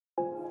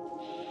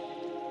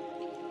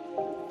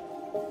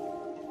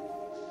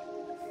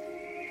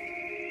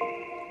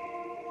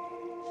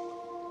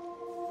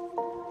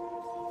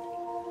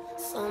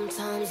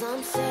Sometimes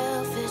I'm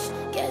selfish,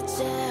 get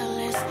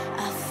jealous,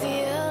 I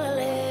feel a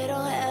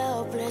little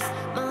helpless.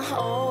 My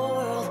whole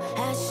world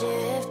has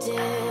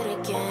shifted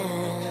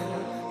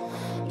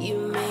again. You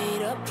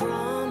made a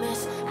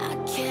promise, I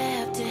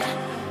kept it.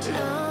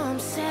 Now I'm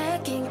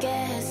second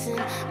guessing.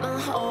 My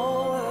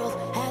whole world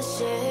has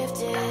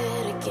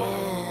shifted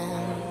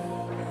again.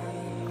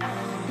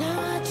 Now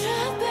I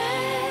drive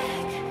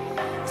back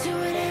to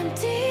an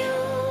empty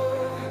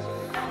home,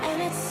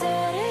 and it's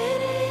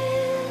setting in.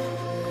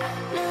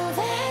 Now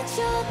that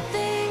your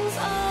things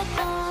are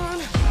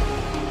gone,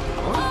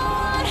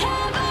 what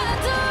have I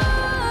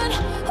done?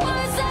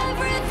 Was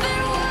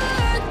everything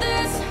worth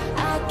this? I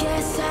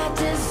guess I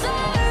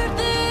deserve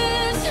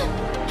this.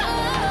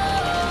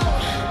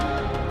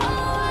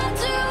 Why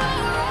do I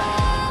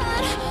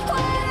run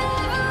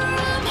whenever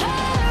I'm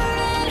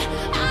hurting?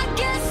 I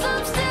guess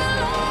I'm still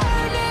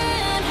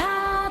learning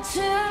how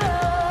to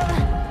love.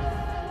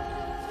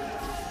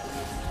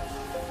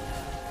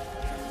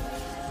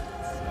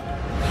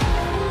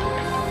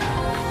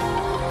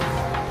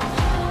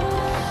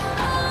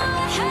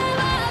 What have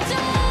I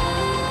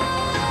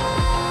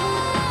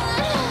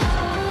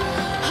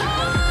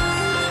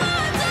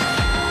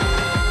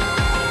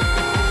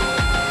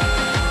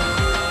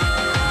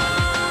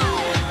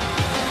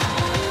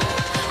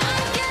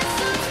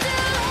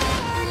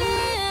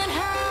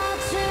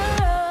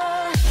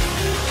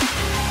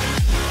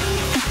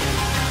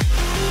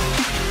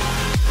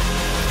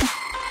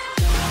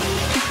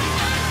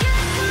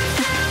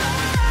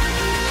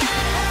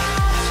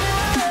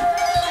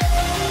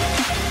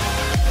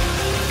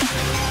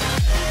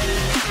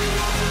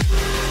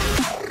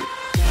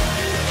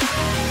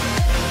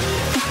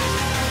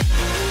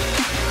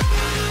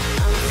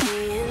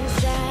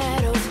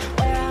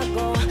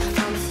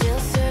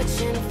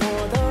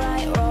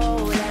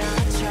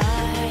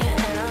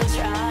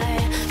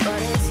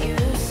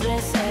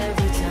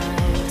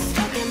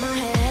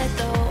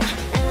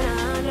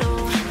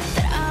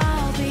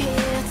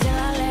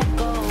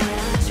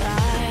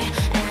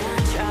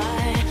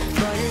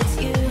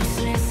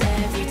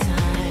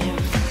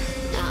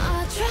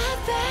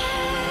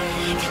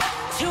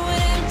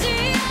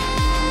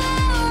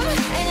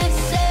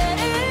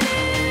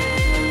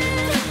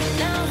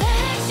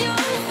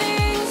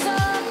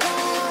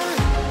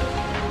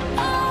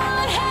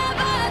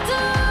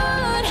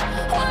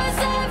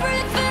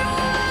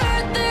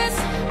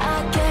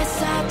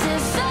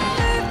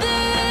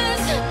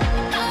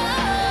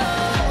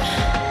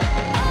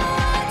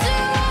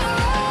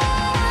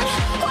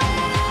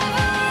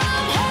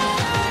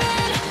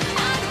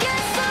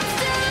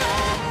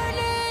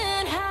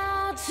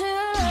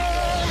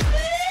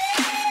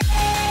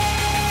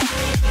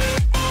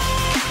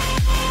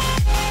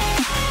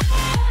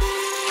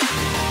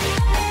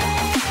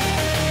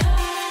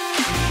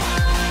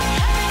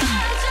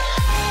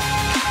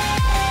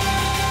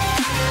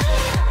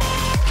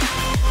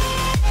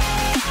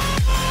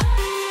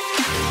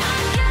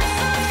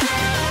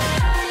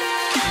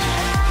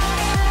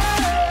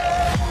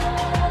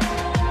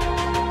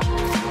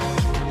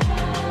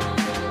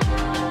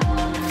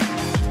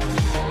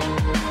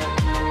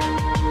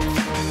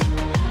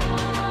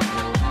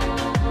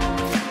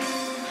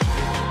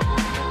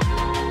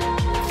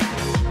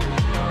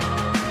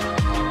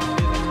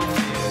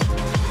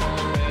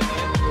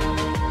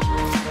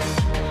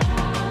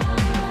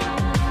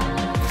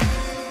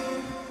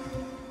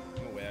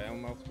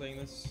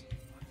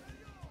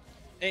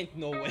Ain't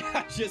no way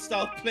I just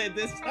outplayed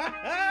this. Time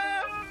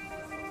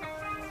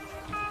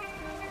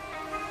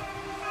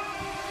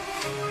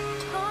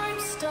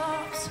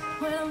stops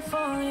when I'm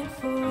falling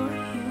for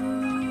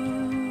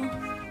you.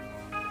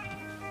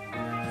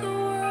 The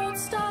world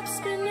stops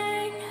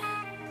spinning.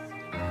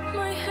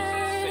 My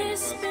head is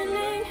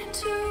spinning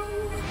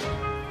too.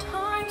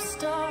 Time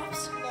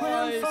stops when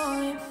I'm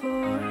falling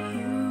for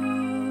you.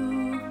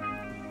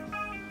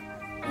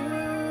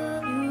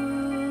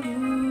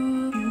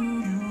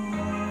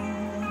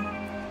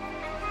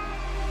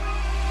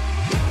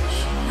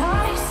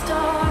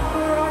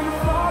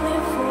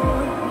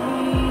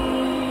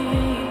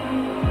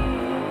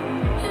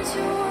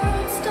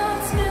 Stop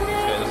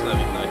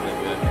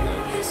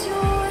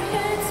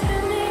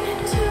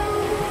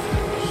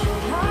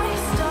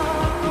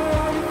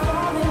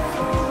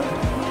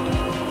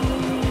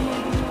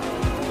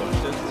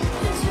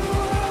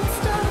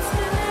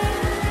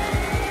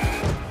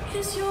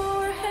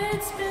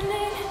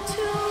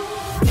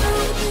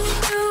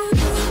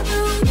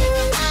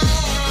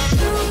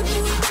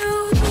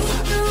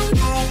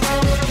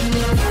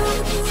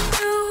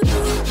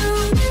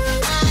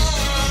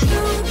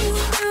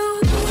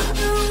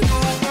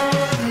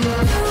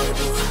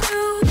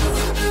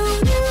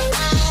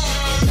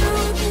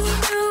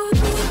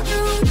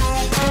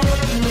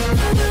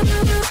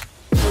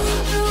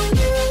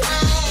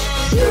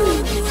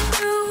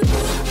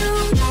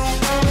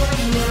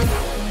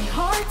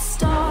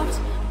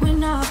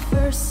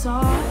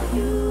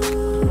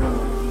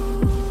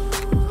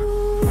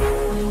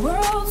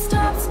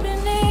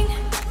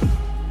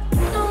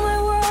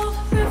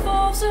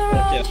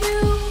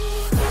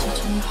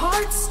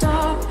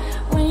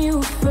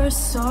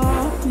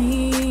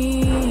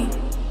me?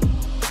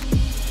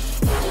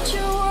 Did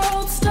your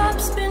world stop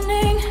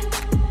spinning?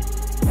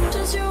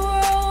 Does your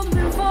world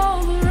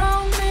revolve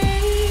around me?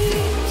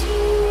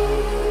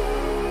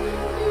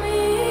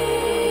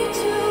 Me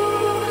too.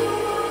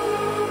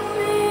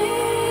 Me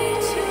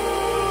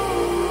too.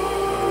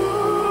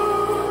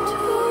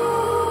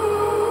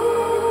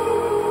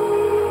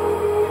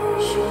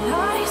 Should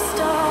I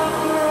stop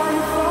run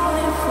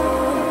falling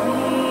for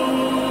me?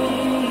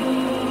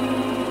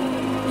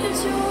 Is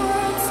your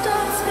world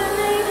stop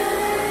spinning?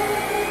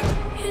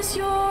 Is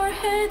your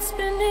head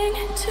spinning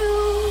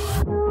too?